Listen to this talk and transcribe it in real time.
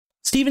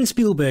Steven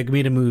Spielberg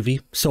made a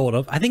movie, sort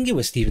of. I think it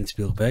was Steven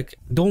Spielberg.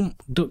 Don't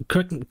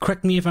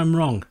correct me if I'm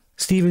wrong.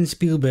 Steven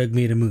Spielberg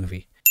made a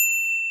movie.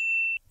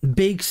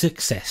 Big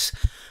success.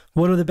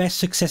 One of the best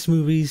success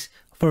movies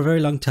for a very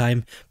long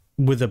time,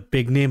 with a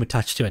big name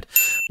attached to it.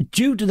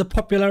 Due to the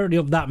popularity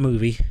of that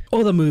movie,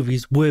 other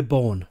movies were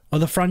born.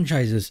 Other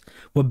franchises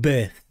were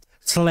birthed.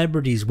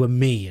 Celebrities were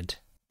made.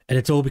 And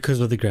it's all because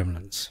of the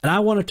Gremlins. And I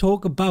want to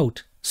talk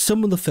about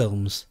some of the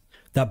films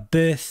that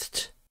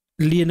birthed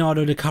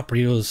Leonardo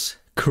DiCaprio's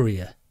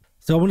career.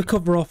 So I want to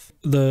cover off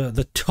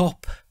the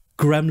top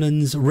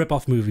Gremlins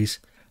rip-off movies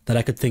that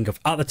I could think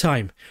of at the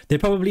time. There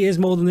probably is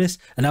more than this,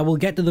 and I will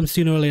get to them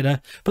sooner or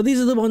later, but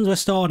these are the ones we're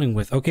starting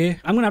with, okay?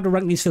 I'm going to have to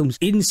rank these films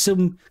in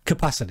some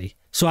capacity.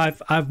 So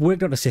I've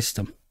worked out a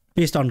system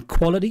based on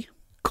quality,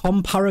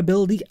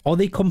 comparability. Are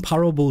they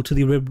comparable to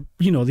the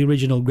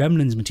original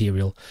Gremlins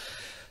material?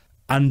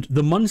 And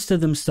the monster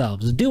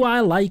themselves. Do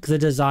I like the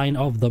design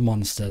of the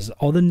monsters?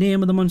 Or the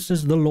name of the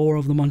monsters? The lore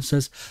of the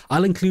monsters?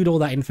 I'll include all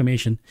that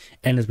information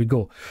in as we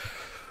go.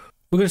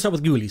 We're going to start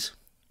with Ghoulies.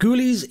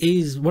 Ghoulies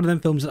is one of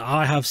them films that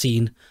I have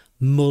seen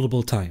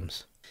multiple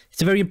times.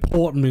 It's a very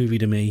important movie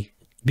to me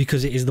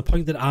because it is the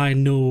point that I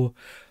know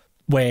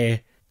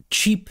where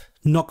cheap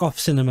knockoff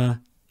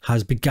cinema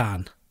has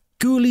begun.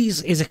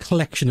 Ghoulies is a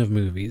collection of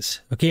movies.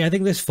 Okay, I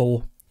think there's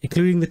 4,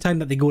 including the time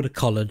that they go to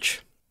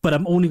college. But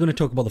I'm only going to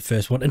talk about the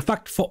first one. In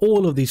fact, for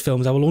all of these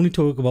films, I will only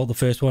talk about the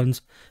first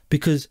ones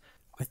because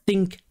I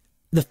think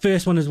the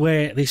first one is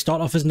where they start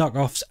off as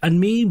knockoffs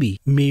and maybe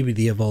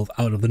they evolve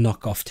out of the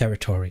knockoff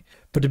territory.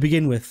 But to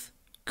begin with,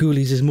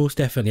 Ghoulies is most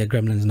definitely a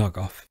Gremlins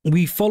knockoff.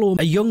 We follow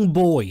a young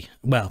boy.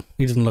 Well,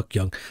 he doesn't look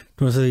young.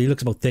 He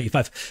looks about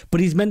 35. But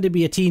he's meant to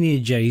be a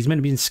teenager. He's meant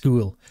to be in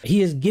school.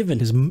 He is given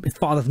his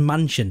father's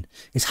mansion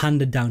is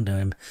handed down to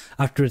him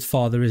after his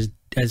father is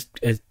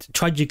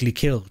tragically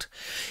killed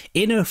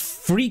in a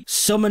freak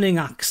summoning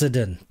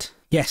accident.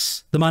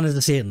 Yes, the man is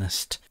a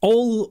Satanist.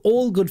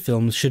 All good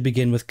films should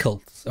begin with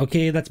cults.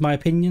 Okay, that's my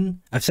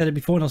opinion. I've said it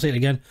before and I'll say it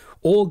again.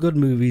 All good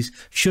movies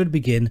should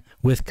begin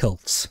with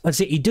cults. Let's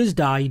say he does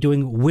die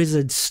doing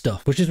wizard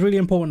stuff, which is really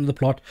important to the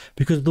plot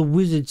because the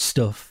wizard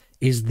stuff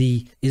is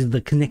the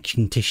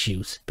connection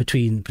tissues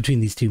between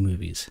these two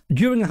movies.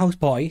 During a house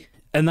party,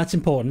 and that's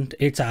important,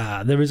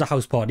 there is a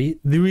house party.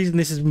 The reason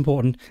this is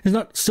important is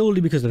not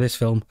solely because of this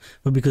film,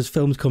 but because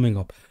films coming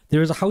up.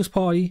 There is a house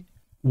party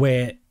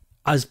where,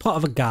 as part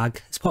of a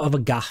gag, as part of a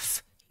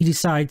gaffe, he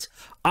decides,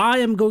 I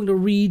am going to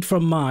read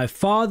from my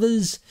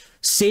father's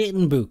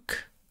Satan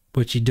book,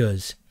 which he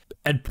does,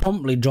 and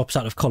promptly drops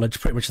out of college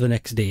pretty much the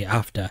next day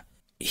after.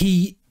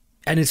 He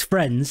and his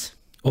friends,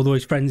 although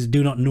his friends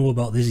do not know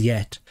about this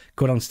yet,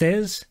 go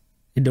downstairs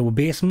into a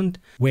basement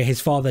where his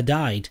father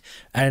died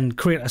and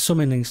create a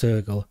summoning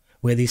circle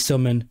where they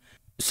summon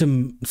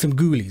some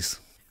ghoulies.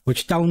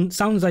 Which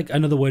sounds like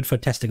another word for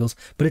testicles,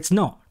 but it's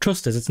not.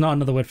 Trust us, it's not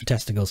another word for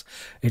testicles.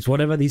 It's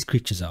whatever these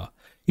creatures are.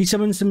 He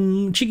summons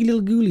some cheeky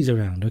little ghoulies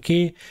around,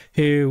 okay?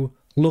 Who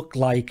look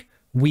like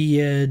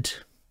weird,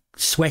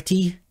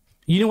 sweaty.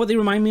 You know what they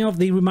remind me of?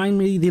 They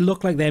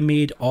look like they're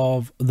made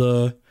of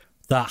the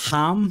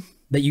ham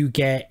that you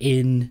get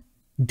in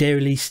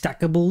Dairyly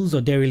Stackables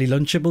or Dairyly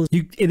Lunchables.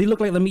 They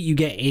look like the meat you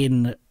get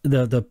in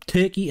the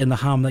turkey and the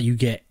ham that you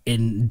get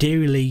in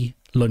Dairyly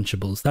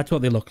Lunchables. That's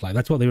what they look like.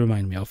 That's what they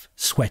remind me of.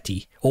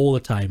 Sweaty all the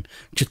time,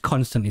 just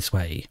constantly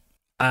sweaty.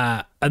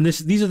 And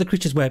these are the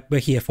creatures we're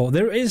here for.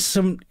 There is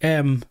some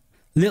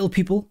little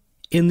people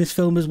in this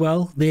film as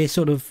well. They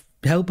sort of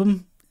help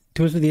him.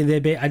 To us with you,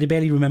 I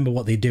barely remember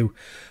what they do,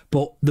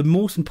 but the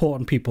most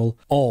important people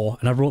are,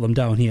 and I wrote them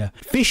down here: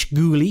 fish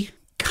ghoulie,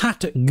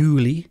 cat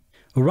ghoulie,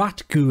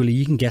 rat ghoulie.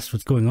 You can guess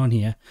what's going on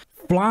here.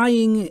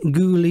 Flying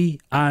ghoulie,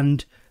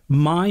 and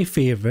my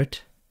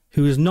favourite,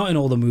 who is not in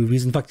all the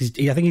movies. In fact, I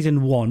think he's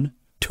in one.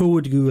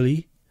 Toad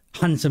ghoulie,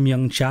 handsome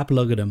young chap.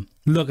 Look at him.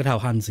 Look at how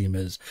handsome he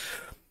is.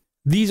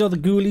 These are the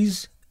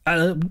ghoulies.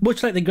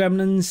 Much like the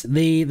Gremlins,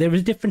 there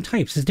is different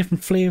types. There's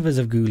different flavours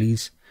of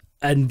ghoulies,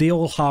 and they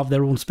all have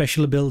their own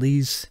special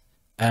abilities.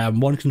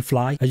 One can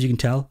fly, as you can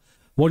tell.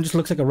 One just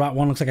looks like a rat.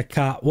 One looks like a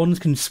cat. One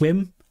can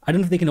swim. I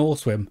don't know if they can all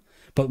swim,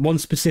 but one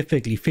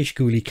specifically, Fish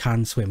Ghoulie,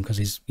 can swim because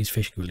he's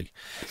Fish Ghoulie.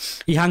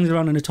 He hangs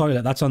around in a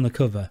toilet. That's on the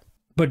cover.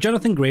 But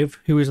Jonathan Grave,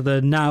 who is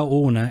the now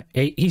owner,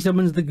 he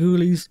summons the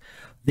ghoulies.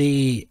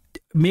 They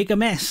make a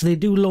mess. They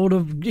do a load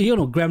of,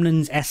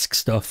 Gremlins-esque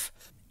stuff.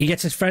 He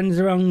gets his friends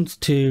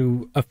around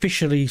to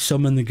officially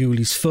summon the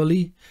ghoulies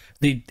fully.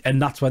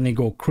 And that's when they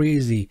go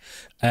crazy.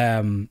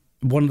 One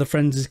of the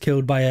friends is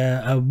killed by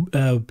a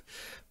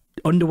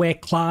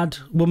underwear-clad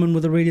woman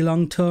with a really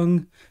long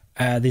tongue.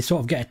 They sort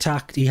of get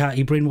attacked. He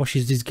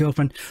brainwashes his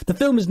girlfriend. The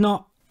film is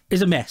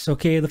a mess,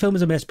 okay? The film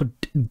is a mess, but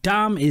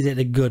damn is it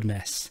a good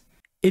mess.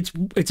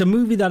 It's a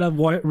movie that I've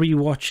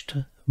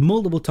rewatched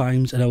multiple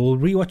times, and I will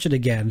rewatch it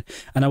again,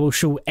 and I will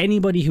show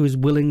anybody who is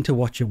willing to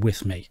watch it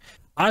with me.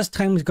 As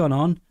time's gone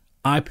on,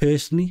 I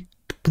personally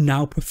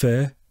now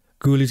prefer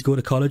Ghoulies Go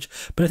to College,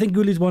 but I think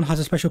Ghoulies 1 has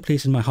a special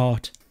place in my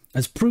heart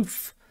as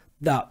proof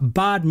that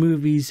bad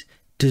movies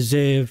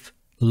deserve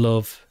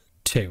love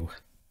too.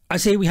 I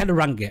say we had to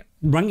rank it.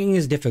 Ranking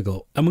is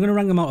difficult. And we're going to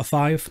rank them out of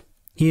 5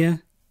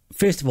 here.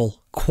 First of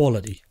all,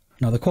 quality.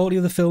 Now, the quality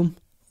of the film,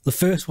 the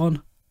first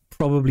one,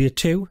 probably a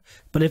 2.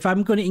 But if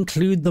I'm going to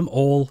include them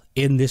all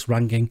in this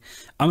ranking,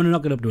 I'm going to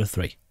knock it up to a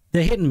 3.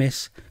 They're hit and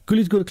miss.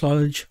 Ghoulies Go to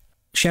College,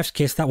 Chef's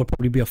Kiss, that would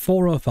probably be a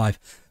 4 or a 5.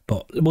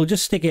 But we'll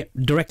just stick it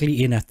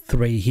directly in a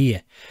 3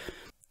 here.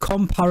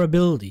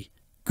 Comparability.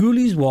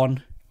 Ghoulies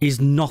 1 is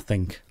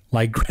nothing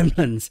like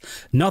Gremlins.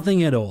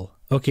 Nothing at all.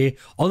 Okay,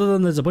 other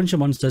than there's a bunch of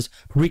monsters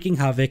wreaking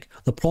havoc,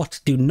 the plots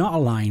do not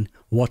align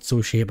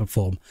whatsoever, shape or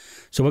form.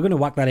 So we're going to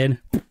whack that in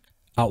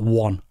at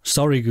 1.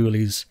 Sorry,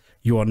 Ghoulies,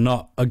 you are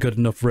not a good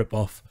enough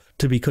rip-off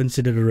to be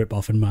considered a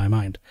rip-off in my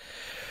mind.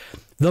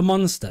 The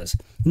monsters.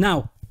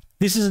 Now,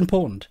 this is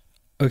important,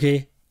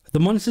 okay?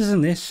 The monsters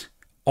in this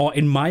are,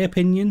 in my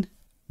opinion,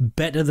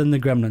 better than the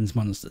Gremlins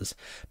monsters.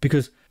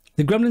 Because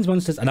the Gremlins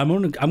monsters, and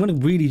I'm gonna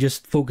really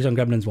just focus on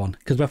Gremlins 1,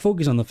 because we're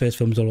focused on the first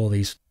films of all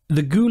these.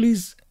 The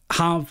Ghoulies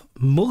have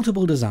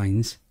multiple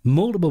designs,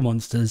 multiple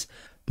monsters,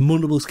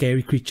 multiple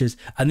scary creatures,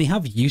 and they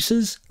have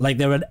uses, like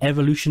they're an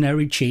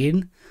evolutionary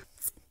chain.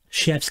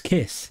 Chef's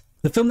Kiss.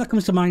 The film that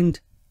comes to mind,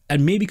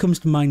 and maybe comes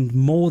to mind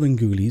more than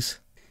Ghoulies,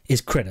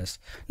 is Critters.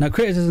 Now,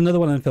 Critters is another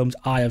one of the films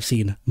I have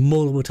seen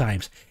multiple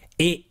times.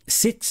 It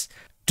sits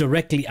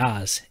directly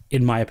as,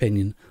 in my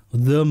opinion,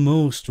 the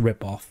most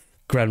rip-off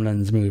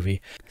Gremlins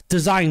movie.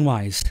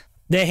 Design-wise,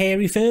 they're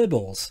hairy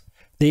furballs.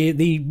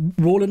 They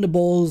roll into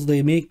balls,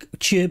 they make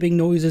chirping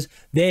noises.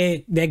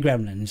 They're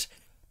Gremlins.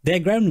 They're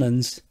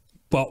Gremlins,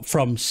 but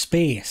from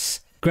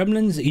space.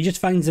 Gremlins, you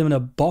just find them in a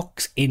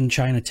box in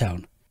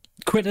Chinatown.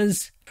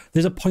 Critters,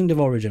 there's a point of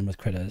origin with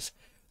Critters.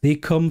 They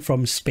come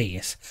from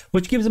space,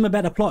 which gives them a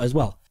better plot as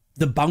well.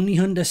 The bounty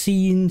hunter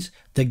scenes,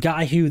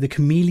 the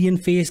chameleon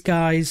face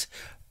guys,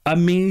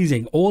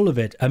 amazing. All of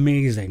it,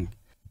 amazing.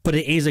 But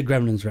it is a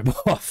Gremlins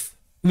rip-off.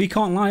 We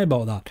can't lie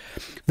about that.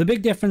 The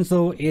big difference,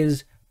 though,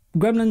 is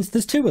Gremlins,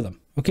 there's 2 of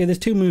them. Okay, there's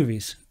 2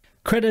 movies.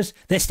 Critters,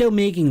 they're still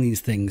making these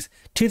things.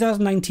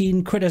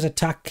 2019, Critters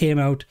Attack came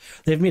out.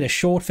 They've made a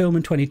short film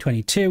in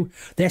 2022.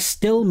 They're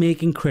still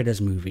making Critters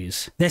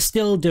movies. They're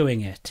still doing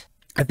it.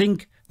 I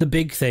think the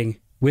big thing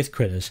with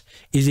Critters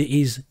is it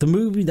is the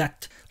movie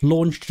that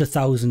launched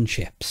 1,000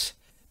 ships.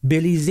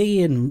 Billy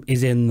Zane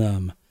is in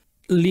them.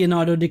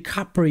 Leonardo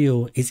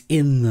DiCaprio is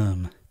in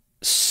them.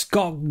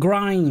 Scott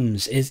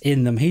Grimes is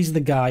in them. He's the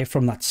guy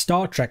from that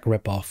Star Trek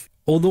ripoff.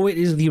 Although it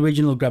is the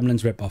original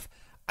Gremlins ripoff,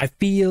 I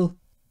feel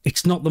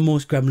it's not the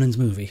most Gremlins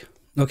movie.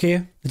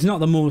 Okay? It's not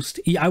the most...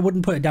 I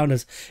wouldn't put it down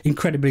as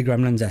incredibly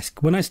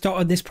Gremlins-esque. When I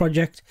started this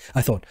project,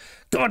 I thought,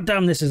 God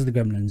damn, this is the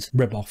Gremlins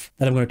ripoff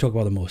that I'm going to talk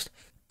about the most.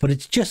 But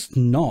it's just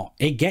not.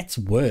 It gets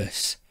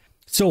worse.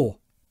 So,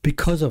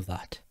 because of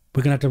that,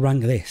 we're going to have to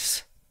rank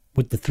this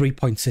with the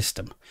 3-point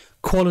system.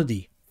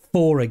 Quality,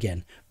 4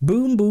 again.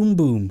 Boom, boom,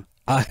 boom.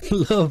 I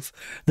love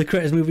the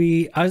Critters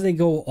movie. As they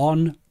go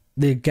on,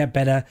 they get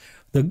better.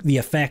 The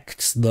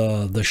effects,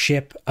 the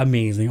ship,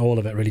 amazing. All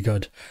of it really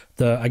good.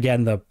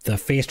 The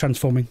face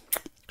transforming,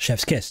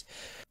 chef's kiss.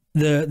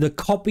 The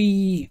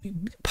copy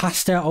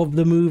pasta of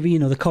the movie,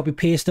 the copy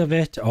paste of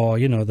it, or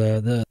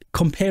the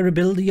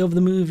comparability of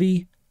the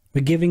movie,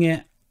 we're giving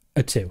it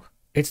a 2.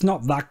 It's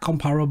not that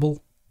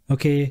comparable,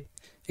 okay?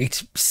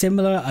 It's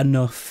similar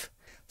enough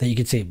that you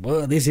could say,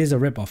 well, this is a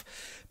ripoff,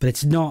 but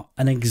it's not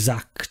an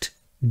exact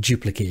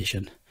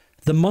duplication.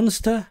 The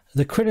monster,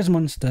 the Critters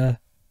monster,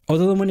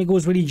 other than when it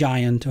goes really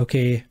giant,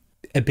 okay,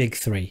 a big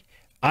 3.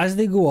 As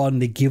they go on,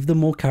 they give them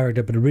more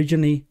character, but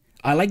originally,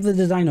 I like the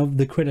design of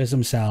the Critters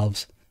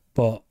themselves,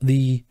 but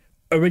the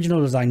original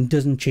design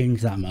doesn't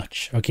change that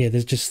much, okay?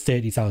 There's just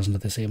 30,000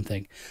 of the same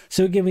thing.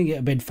 So giving it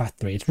a big fat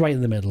 3. It's right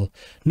in the middle.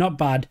 Not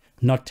bad,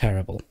 not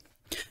terrible.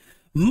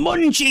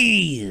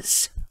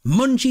 Munchies!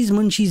 Munchies,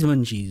 munchies,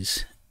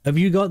 munchies. Have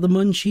you got the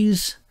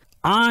munchies?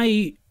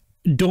 I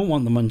don't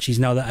want the munchies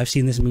now that I've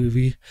seen this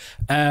movie.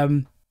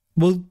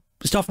 We'll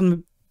start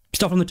from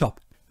the top.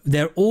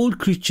 They're old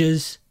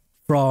creatures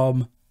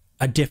from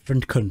a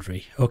different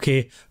country,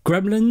 okay?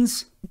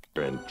 Gremlins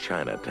They're in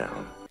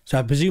Chinatown. So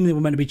I presume they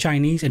were meant to be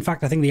Chinese. In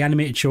fact, I think the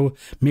animated show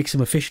makes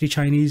them officially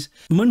Chinese.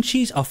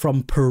 Munchies are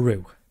from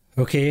Peru,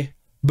 okay?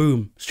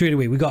 Boom, straight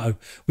away, we got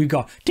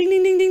ding,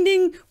 ding, ding, ding,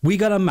 ding. We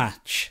got a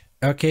match,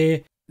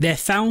 okay? They're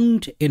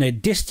found in a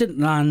distant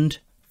land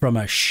from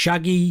a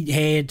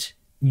shaggy-haired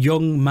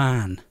young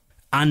man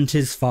and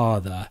his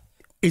father.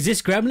 Is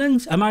this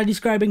Gremlins? Am I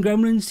describing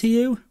Gremlins to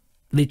you?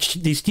 They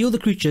steal the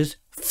creatures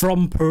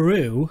from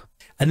Peru,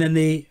 and then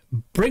they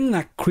bring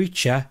that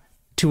creature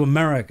to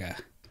America.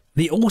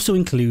 They also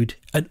include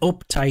an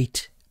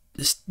uptight,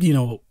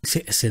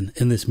 citizen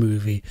in this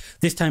movie.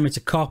 This time it's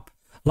a cop.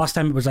 Last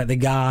time it was like the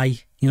guy,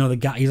 the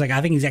guy, he's like,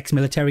 I think he's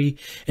ex-military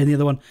in the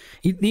other one.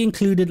 They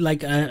included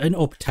like an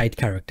uptight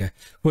character,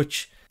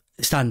 which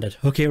standard.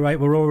 Okay, right,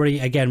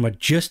 we're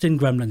just in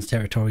Gremlins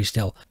territory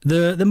still.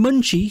 The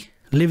Munchie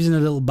lives in a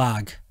little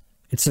bag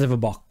instead of a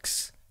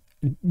box.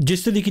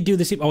 Just so they could do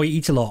the same, he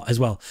eats a lot as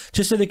well.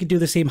 Just so they could do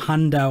the same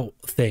handout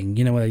thing,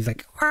 where he's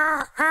like,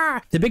 ah,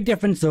 ah. The big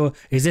difference though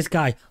is this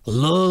guy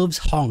loves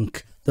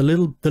honk the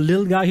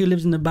little guy who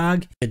lives in the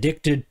bag,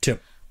 addicted to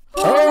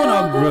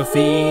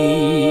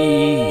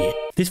pornography.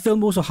 This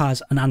film also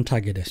has an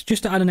antagonist.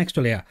 Just to add an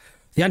extra layer,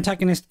 the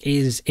antagonist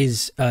is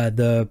he's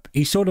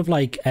sort of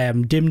like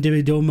Dim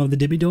Dimmy Dome of the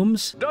Dimmy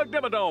Domes. Doug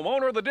Dimmadome,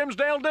 owner of the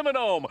Dimsdale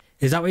Dimmadome.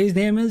 Is that what his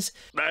name is?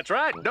 That's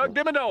right, Doug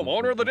Dimmadome,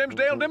 owner of the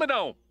Dimsdale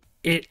Dimmadome.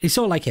 It's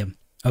sort of like him,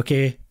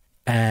 okay?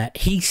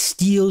 He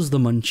steals the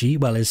munchie.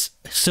 Well, his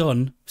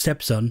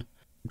stepson,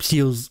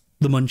 steals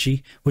the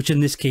munchie, which in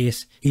this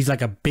case, he's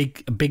like a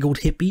big old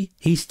hippie.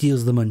 He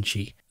steals the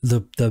munchie.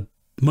 The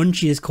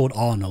munchie is called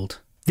Arnold.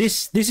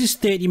 This is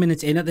 30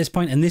 minutes in at this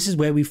point, and this is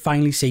where we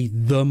finally see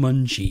the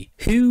munchie,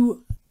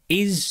 who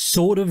is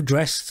sort of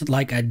dressed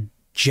like a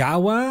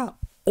Jawa,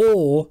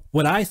 or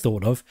what I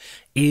thought of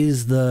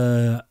is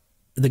the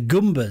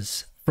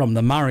Goombas from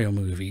the Mario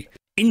movie.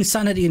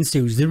 Insanity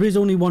ensues. There is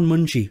only one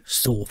munchie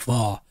so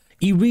far.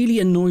 He really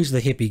annoys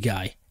the hippie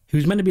guy,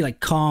 who's meant to be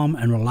like calm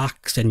and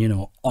relaxed and, you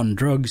know, on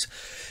drugs.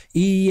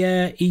 He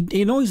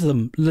annoys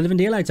them, the living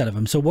daylights out of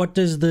him. So what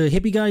does the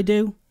hippie guy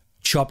do?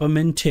 Chop him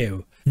in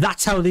two.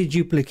 That's how they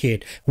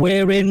duplicate.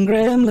 We're in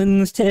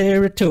Gremlins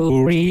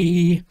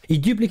territory. He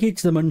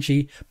duplicates the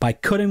munchie by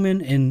cutting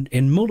him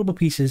in multiple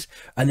pieces,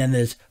 and then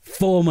there's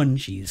 4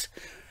 munchies.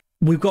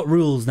 We've got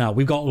rules now.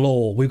 We've got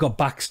law. We've got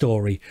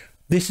backstory.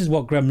 This is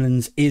what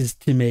Gremlins is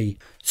to me.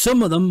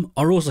 Some of them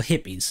are also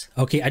hippies.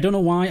 Okay, I don't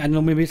know why. I don't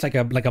know, maybe it's like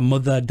a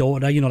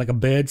mother-daughter, you know, like a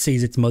bird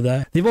sees its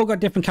mother. They've all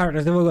got different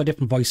characters. They've all got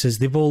different voices.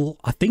 They've all,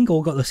 I think,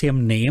 all got the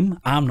same name.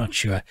 I'm not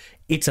sure.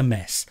 It's a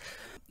mess.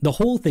 The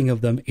whole thing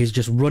of them is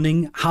just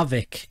running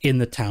havoc in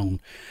the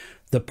town.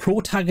 The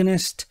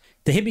protagonist,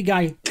 the hippie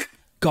guy,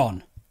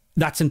 gone.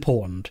 That's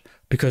important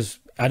because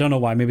I don't know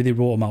why. Maybe they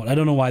wrote him out. I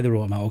don't know why they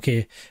wrote him out,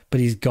 okay? But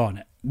he's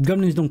gone.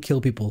 Gremlins don't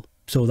kill people,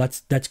 so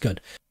that's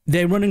good.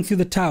 They're running through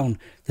the town.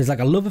 There's like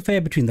a love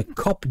affair between the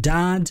cop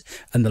dad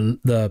and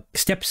the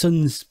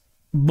stepson's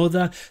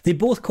mother. They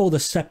both call the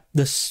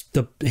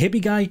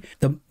hippie guy,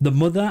 the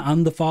mother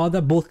and the father,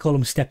 both call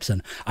him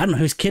stepson. I don't know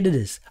whose kid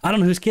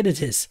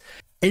it is.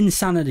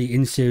 Insanity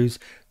ensues.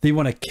 They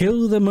want to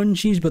kill the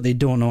munchies, but they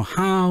don't know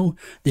how.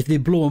 If they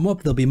blow them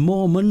up, there'll be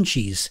more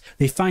munchies.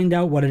 They find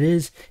out what it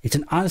is. It's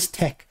an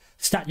Aztec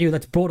statue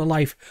that's brought to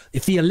life.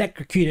 If they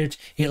electrocute it,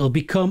 it'll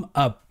become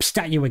a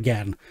statue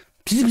again.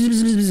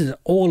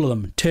 All of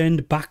them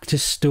turned back to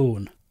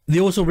stone. They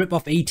also rip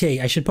off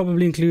E.T. I should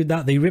probably include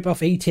that. They rip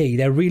off E.T.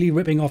 They're really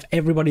ripping off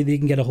everybody they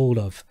can get a hold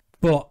of.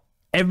 But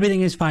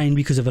everything is fine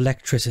because of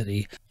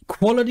electricity.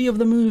 Quality of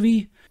the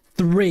movie,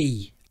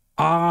 3.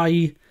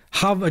 I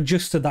have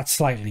adjusted that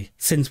slightly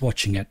since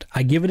watching it.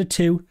 I give it a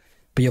 2,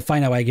 but you'll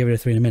find out why I give it a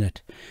 3 in a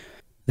minute.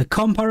 The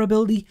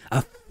comparability,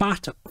 a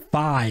fat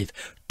 5.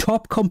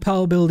 Top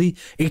comparability,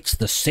 it's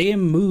the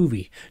same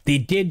movie. They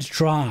did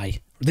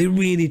try. They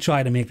really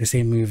try to make the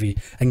same movie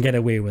and get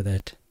away with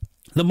it.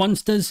 The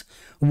monsters,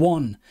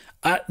 1.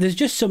 There's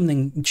just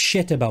something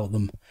shit about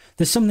them.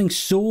 There's something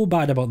so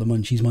bad about the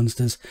Munchies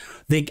monsters.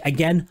 They,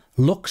 again,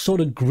 look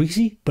sort of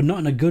greasy, but not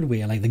in a good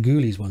way like the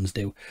Ghoulies ones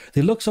do.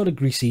 They look sort of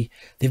greasy.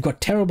 They've got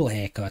terrible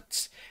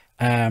haircuts.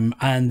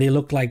 And they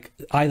look like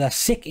either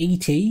sick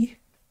E.T.,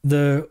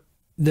 the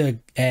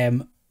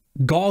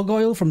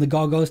gargoyle from the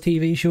Gargoyles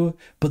TV show,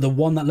 but the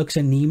one that looks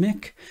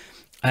anemic.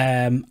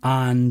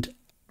 And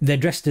they're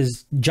dressed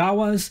as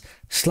Jawas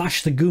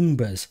 / the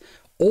Goombas.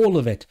 All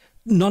of it.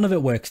 None of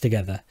it works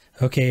together.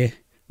 Okay?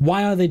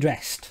 Why are they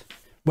dressed?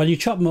 When you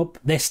chop them up,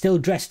 they're still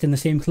dressed in the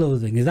same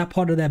clothing. Is that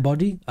part of their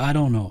body? I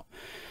don't know.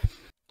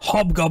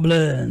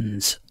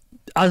 Hobgoblins.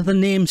 As the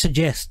name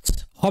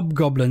suggests,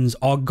 hobgoblins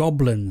are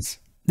goblins.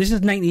 This is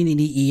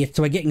 1988,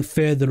 so we're getting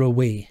further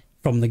away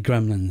from the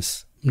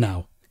Gremlins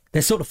now.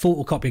 They're sort of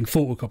photocopying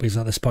photocopies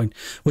at this point,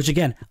 which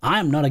again, I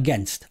am not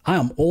against. I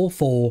am all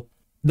for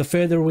the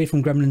further away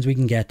from Gremlins we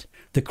can get,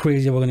 the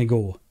crazier we're going to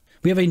go.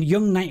 We have a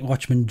young night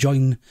watchman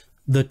join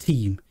the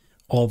team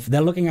of,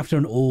 they're looking after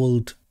an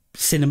old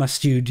cinema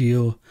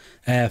studio,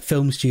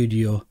 film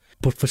studio,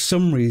 but for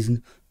some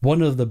reason,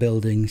 one of the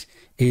buildings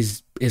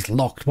is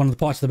locked. One of the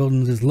parts of the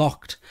buildings is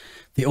locked.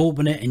 They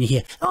open it and you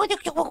hear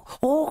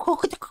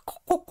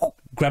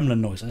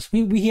gremlin noises.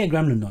 We hear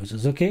gremlin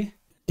noises, okay?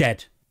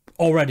 Dead.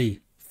 Already.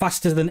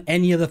 Faster than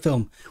any other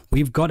film.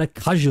 We've got a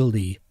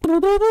casualty.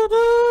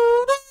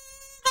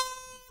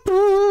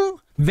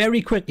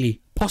 Very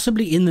quickly,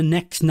 possibly in the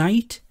next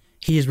night,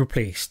 he is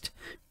replaced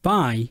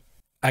by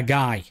a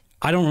guy.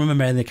 I don't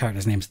remember any of the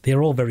characters' names.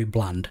 They're all very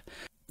bland.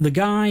 The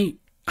guy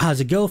has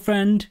a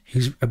girlfriend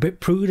who's a bit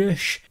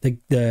prudish.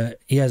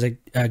 He has a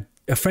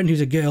friend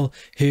who's a girl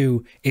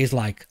who is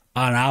like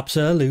an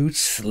absolute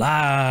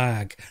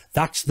slag.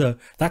 That's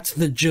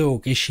the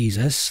joke, is she's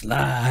a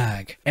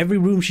slag. Every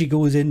room she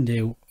goes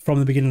into from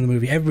the beginning of the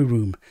movie, every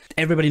room,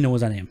 everybody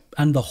knows her name.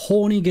 And the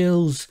horny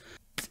girl's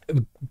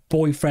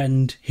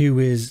boyfriend, who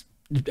is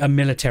a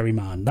military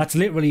man. That's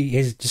literally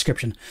his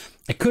description.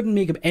 I couldn't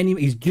make up any.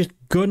 He's just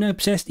gun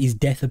obsessed. He's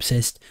death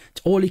obsessed.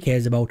 It's all he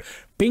cares about.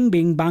 Bing,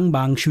 bing, bang,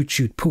 bang, shoot,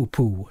 shoot, poo,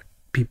 poo.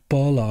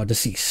 People are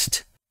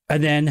deceased.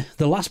 And then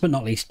the last but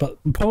not least, but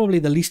probably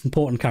the least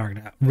important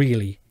character,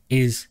 really,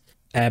 is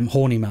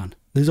horny man.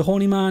 There's a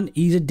horny man.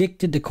 He's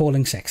addicted to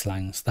calling sex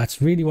lines.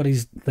 That's really what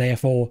he's there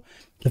for.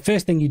 The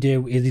first thing you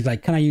do is he's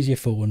like, can I use your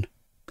phone?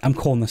 I'm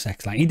calling the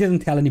sex line. He doesn't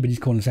tell anybody he's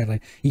calling the sex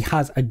line. He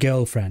has a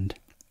girlfriend.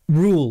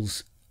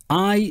 Rules.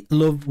 I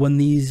love when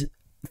these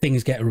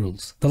things get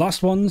rules. The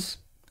last ones,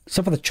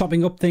 except for the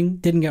chopping up thing,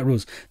 didn't get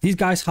rules. These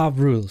guys have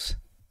rules.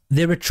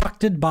 They're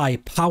attracted by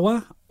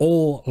power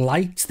or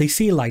lights. They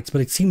see lights,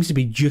 but it seems to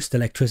be just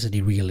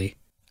electricity, really.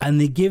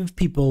 And they give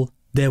people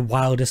their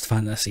wildest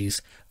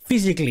fantasies.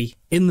 Physically,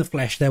 in the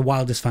flesh, their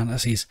wildest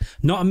fantasies.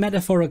 Not a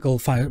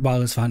metaphorical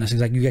wildest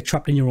fantasies, like you get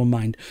trapped in your own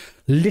mind.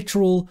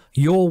 Literal,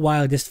 your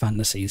wildest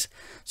fantasies.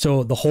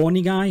 So the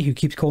horny guy who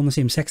keeps calling the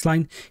same sex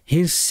line,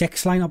 his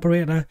sex line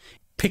operator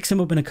picks him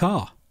up in a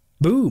car.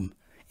 Boom.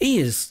 He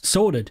is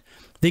sorted.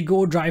 They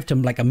go drive to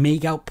him like a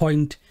make-out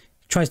point,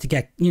 tries to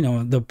get, you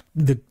know,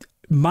 the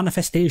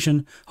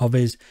manifestation of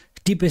his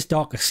deepest,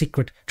 darkest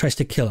secret, tries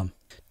to kill him.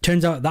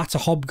 Turns out that's a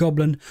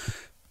hobgoblin.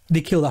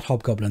 They kill that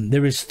hobgoblin.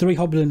 There is 3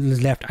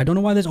 hobgoblins left. I don't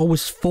know why there's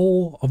always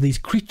 4 of these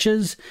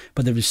creatures,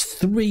 but there is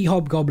 3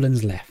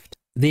 hobgoblins left.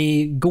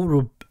 They go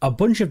to a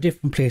bunch of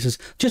different places,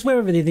 just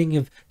wherever they think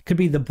of could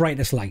be the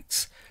brightest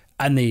lights,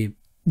 and they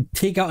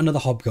take out another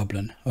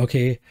hobgoblin.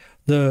 Okay,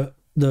 the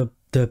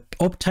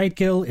uptight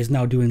girl is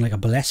now doing like a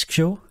burlesque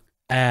show.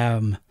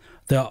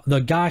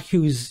 The guy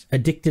who's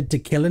addicted to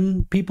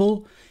killing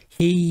people,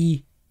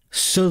 he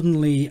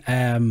suddenly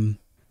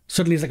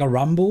is like a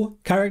Rambo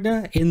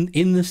character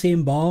in the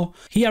same bar.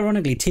 He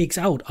ironically takes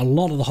out a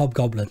lot of the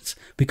hobgoblins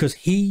because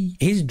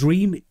his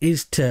dream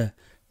is to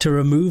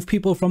remove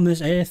people from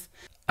this earth,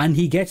 and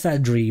he gets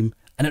that dream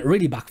and it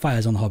really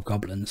backfires on the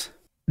hobgoblins.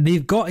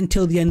 They've got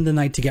until the end of the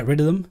night to get rid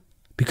of them,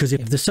 because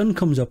if the sun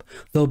comes up,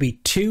 they'll be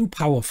too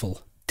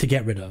powerful to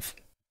get rid of.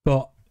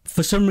 But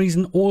for some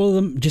reason, all of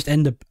them just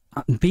end up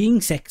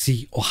being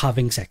sexy or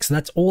having sex.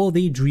 That's all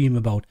they dream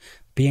about,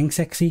 being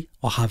sexy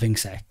or having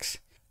sex.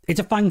 It's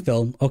a fang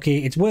film, okay?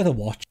 It's worth a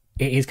watch.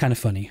 It is kind of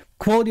funny.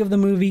 Quality of the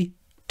movie,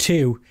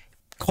 2.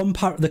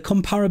 The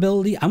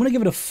comparability, I'm going to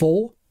give it a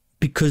 4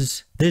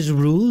 because there's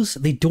rules.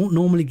 They don't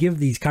normally give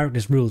these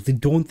characters rules. They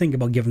don't think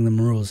about giving them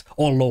rules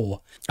or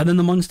lore. And then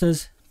the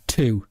monsters,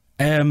 2.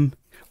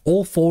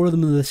 All 4 of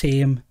them are the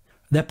same.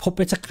 Their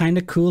puppets are kind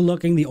of cool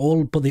looking.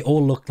 But they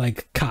all look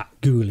like Cat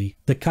Ghoulie.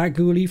 The Cat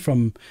Ghoulie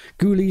from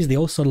Ghoulies, they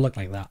all sort of look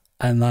like that.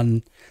 And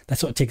then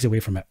that's what takes away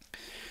from it.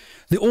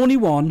 The only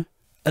one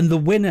and the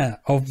winner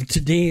of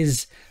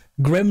today's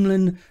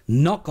Gremlin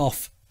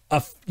knockoff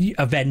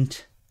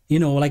event, you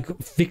know, like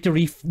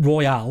Victory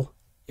Royale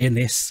in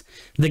this,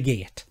 The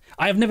Gate.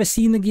 I have never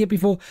seen The Gate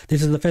before.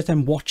 This is the first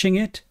time watching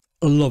it.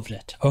 Loved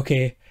it,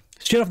 okay?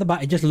 Straight off the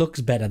bat, it just looks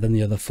better than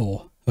the other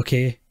 4,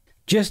 okay?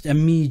 Just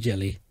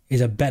immediately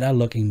is a better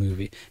looking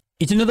movie.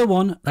 It's another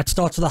one that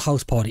starts with a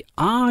house party.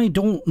 I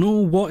don't know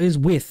what is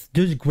with.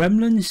 Does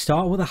Gremlins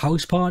start with a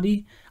house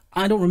party?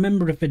 I don't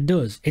remember if it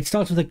does. It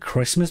starts with a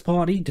Christmas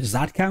party. Does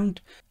that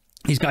count?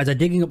 These guys are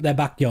digging up their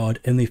backyard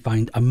and they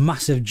find a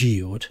massive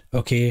geode,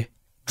 okay?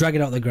 Drag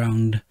it out the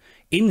ground.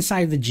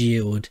 Inside the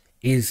geode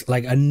is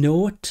like a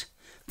note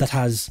that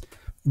has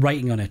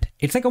writing on it.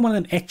 It's like on one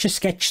of them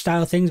Etch-a-Sketch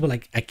style things, but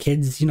like a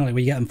kid's, you know, like where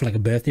you get them for like a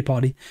birthday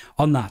party.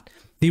 On that,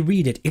 they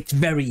read it. It's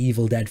very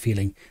Evil Dead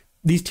feeling.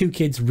 These 2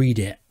 kids read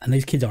it, and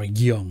these kids are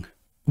young,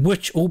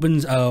 which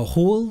opens a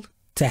hole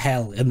to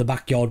hell in the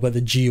backyard where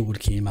the geode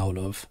came out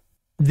of.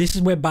 This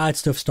is where bad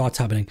stuff starts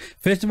happening.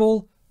 First of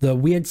all, the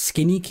weird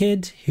skinny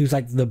kid, who's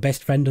like the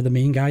best friend of the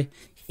main guy,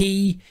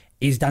 he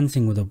is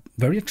dancing with a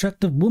very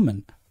attractive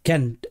woman.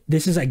 Again,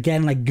 this is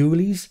again like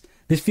Ghoulies.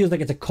 This feels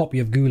like it's a copy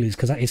of Ghoulies,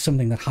 because that is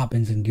something that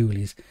happens in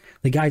Ghoulies.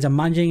 The guy's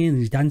imagining and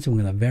he's dancing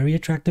with a very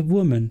attractive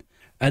woman.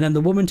 And then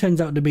the woman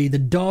turns out to be the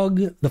dog,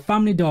 the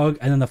family dog,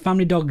 and then the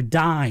family dog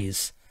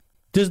dies.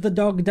 Does the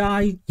dog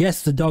die?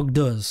 Yes, the dog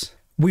does.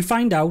 We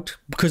find out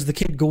because the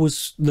kid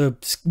goes, the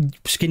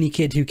skinny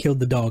kid who killed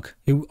the dog,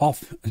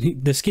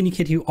 the skinny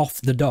kid who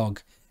offed the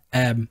dog,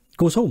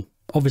 goes home,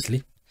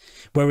 obviously,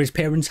 where his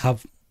parents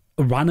have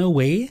ran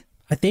away,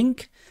 I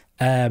think.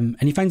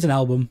 And he finds an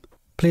album,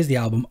 plays the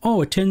album.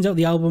 Oh, it turns out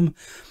the album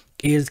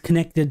is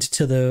connected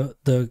to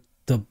the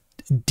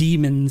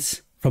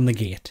demons from the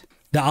gate.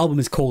 The album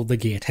is called The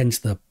Gate, hence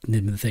the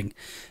name of the thing.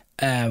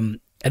 And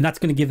that's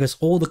going to give us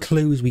all the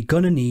clues we're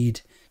going to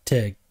need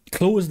to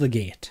close the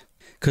gate,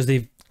 because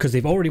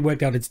they've already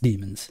worked out its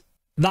demons.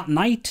 That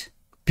night,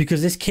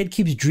 because this kid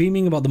keeps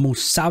dreaming about the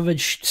most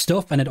savage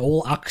stuff and it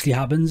all actually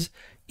happens,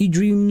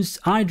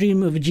 I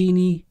dream of a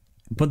genie,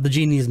 but the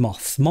genie is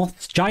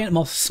moths. Giant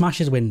moths smash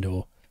his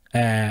window,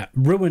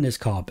 ruin his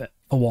carpet,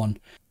 for one.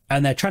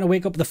 And they're trying to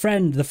wake up the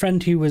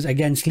friend who was,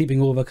 again,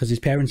 sleeping over because his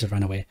parents have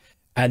run away.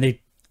 And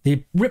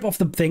they rip off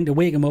the thing to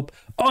wake him up.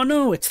 Oh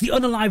no, it's the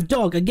unalive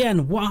dog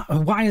again.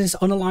 Why is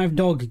this unalive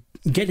dog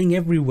getting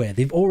everywhere?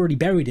 They've already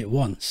buried it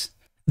once.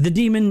 The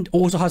demon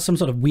also has some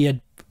sort of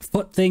weird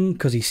foot thing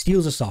because he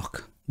steals a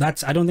sock.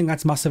 I don't think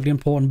that's massively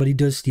important, but he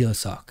does steal a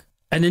sock.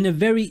 And in a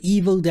very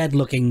Evil Dead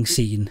looking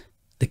scene,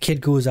 the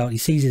kid goes out, he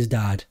sees his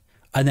dad,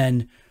 and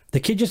then The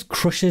kid just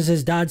crushes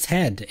his dad's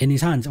head in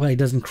his hands. Well, he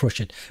doesn't crush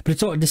it, but it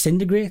sort of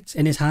disintegrates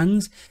in his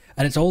hands,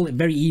 and it's all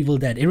very Evil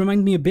Dead. It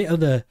reminded me a bit of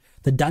the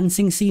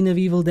dancing scene of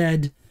Evil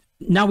Dead.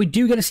 Now, we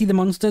do get to see the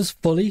monsters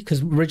fully,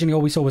 because originally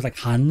all we saw was like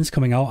hands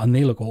coming out, and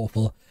they look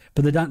awful.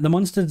 But the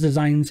monster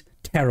design's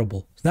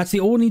terrible. So that's the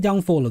only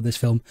downfall of this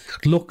film.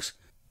 It looks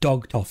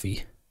dog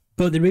toffee.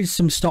 But there is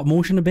some stop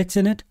motion bits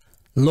in it.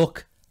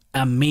 Look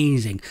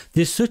amazing.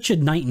 There's such a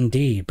night and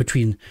day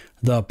between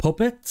the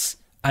puppets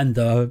and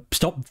the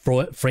stop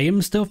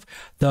frame stuff.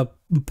 The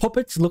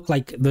puppets look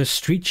like the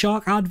Street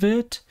Shark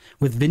advert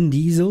with Vin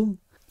Diesel,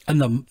 and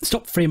the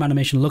stop frame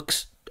animation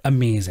looks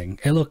amazing.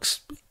 It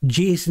looks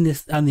Jason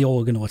and the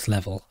Argonauts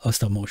level of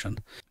stop motion.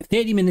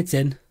 30 minutes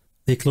in,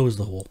 they close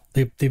the hole.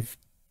 They've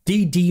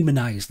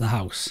de-demonized the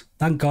house.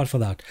 Thank God for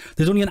that.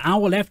 There's only an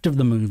hour left of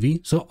the movie,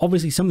 so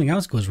obviously something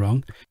else goes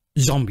wrong.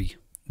 Zombie.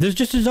 There's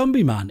just a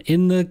zombie man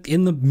in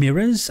the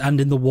mirrors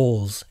and in the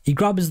walls. He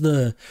grabs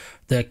the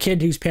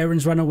kid whose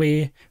parents ran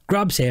away,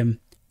 grabs him.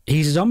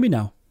 He's a zombie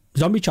now.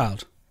 Zombie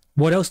child.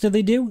 What else did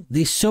they do?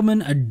 They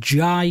summon a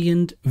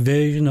giant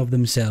version of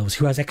themselves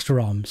who has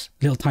extra arms,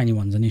 little tiny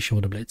ones, and his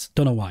shoulder blades.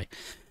 Don't know why.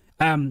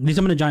 They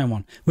summon a giant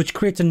one, which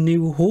creates a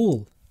new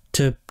hole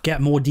to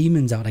get more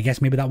demons out. I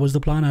guess maybe that was the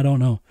plan. I don't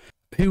know.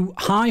 Who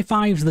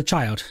high-fives the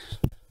child.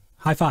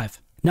 High five.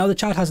 Now the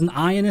child has an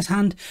eye in his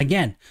hand.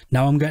 Again,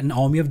 now I'm getting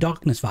Army of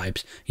Darkness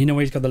vibes. You know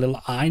where he's got the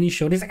little eye in his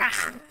shoulder? He's like,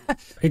 ah!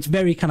 It's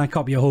very kind of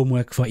copy your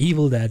homework for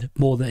Evil Dead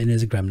more than it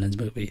is a Gremlins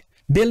movie.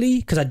 Billy,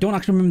 because I don't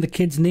actually remember the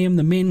kid's name,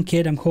 the main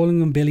kid, I'm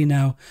calling him Billy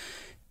now,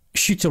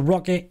 shoots a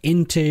rocket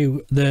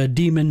into the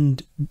demon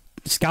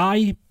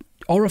sky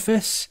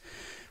orifice,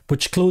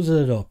 which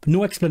closes it up.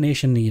 No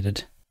explanation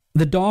needed.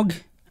 The dog,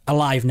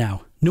 alive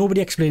now.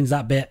 Nobody explains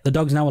that bit. The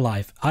dog's now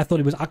alive. I thought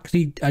he was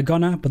actually a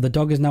goner, but the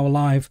dog is now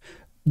alive.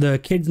 The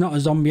kid's not a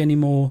zombie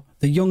anymore.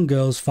 The young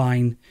girl's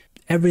fine.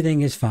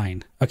 Everything is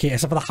fine. Okay,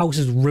 except for the house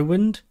is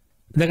ruined.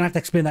 They're going to have to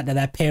explain that to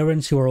their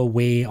parents who are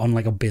away on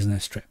like a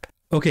business trip.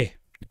 Okay,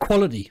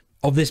 quality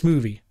of this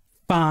movie.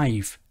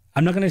 5.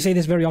 I'm not going to say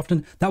this very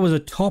often. That was a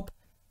top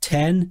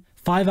 10,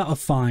 5 out of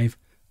 5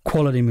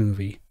 quality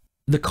movie.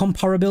 The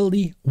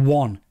comparability,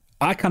 1.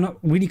 I cannot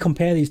really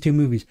compare these two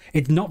movies.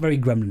 It's not very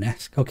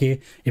Gremlin-esque,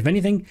 okay? If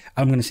anything,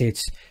 I'm going to say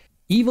it's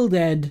Evil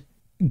Dead,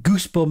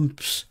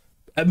 Goosebumps,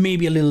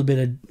 maybe a little bit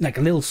of like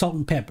a little salt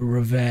and pepper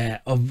of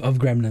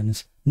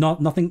Gremlins.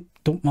 Nothing.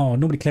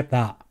 Nobody clipped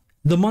that.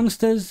 The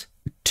monsters,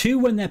 2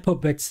 when they're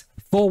puppets,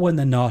 4 when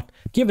they're not.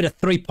 Give it a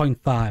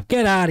 3.5.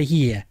 Get out of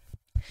here.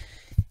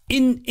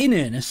 In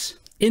earnest,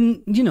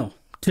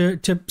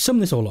 to sum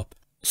this all up,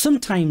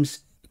 sometimes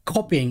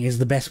copying is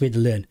the best way to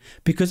learn,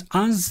 because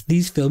as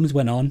these films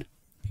went on,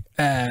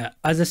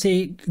 as I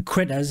say,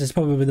 Critters is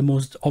probably the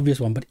most obvious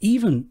one, but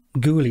even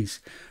Ghoulies,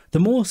 the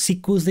more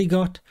sequels they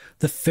got,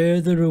 the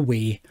further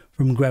away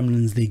from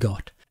Gremlins they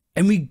got.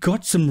 And we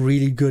got some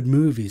really good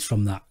movies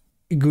from that.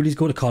 Ghoulies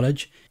Go to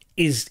College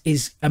is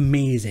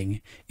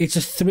amazing. It's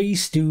a Three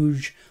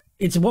Stooge.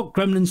 It's what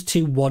Gremlins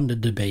 2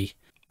 wanted to be.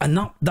 And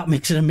that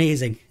makes it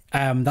amazing.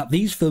 That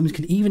these films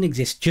can even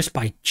exist just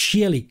by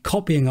sheerly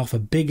copying off a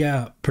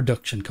bigger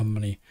production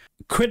company.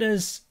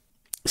 Critters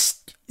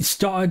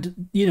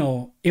started,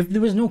 if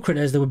there was no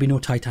Critters, there would be no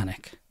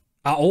Titanic.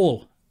 At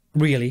all,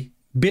 really.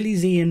 Billy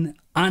Zane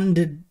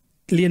and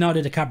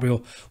Leonardo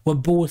DiCaprio were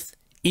both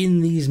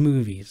in these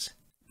movies.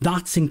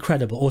 That's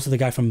incredible. Also the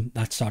guy from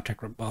that Star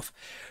Trek ripoff.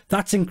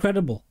 That's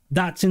incredible.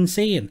 That's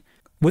insane.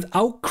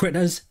 Without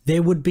Critters,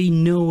 there would be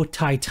no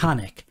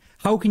Titanic.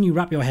 How can you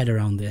wrap your head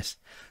around this?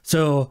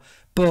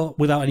 But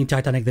without any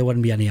Titanic, there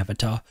wouldn't be any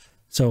Avatar.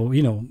 So,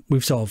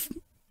 we've sort of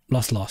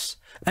lost.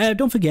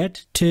 Don't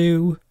forget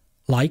to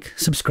like,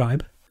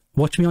 subscribe,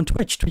 watch me on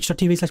Twitch,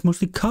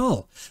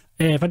 twitch.tv/Mostlykarl.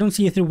 If I don't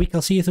see you through a week,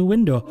 I'll see you through a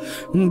window.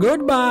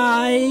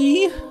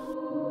 Goodbye!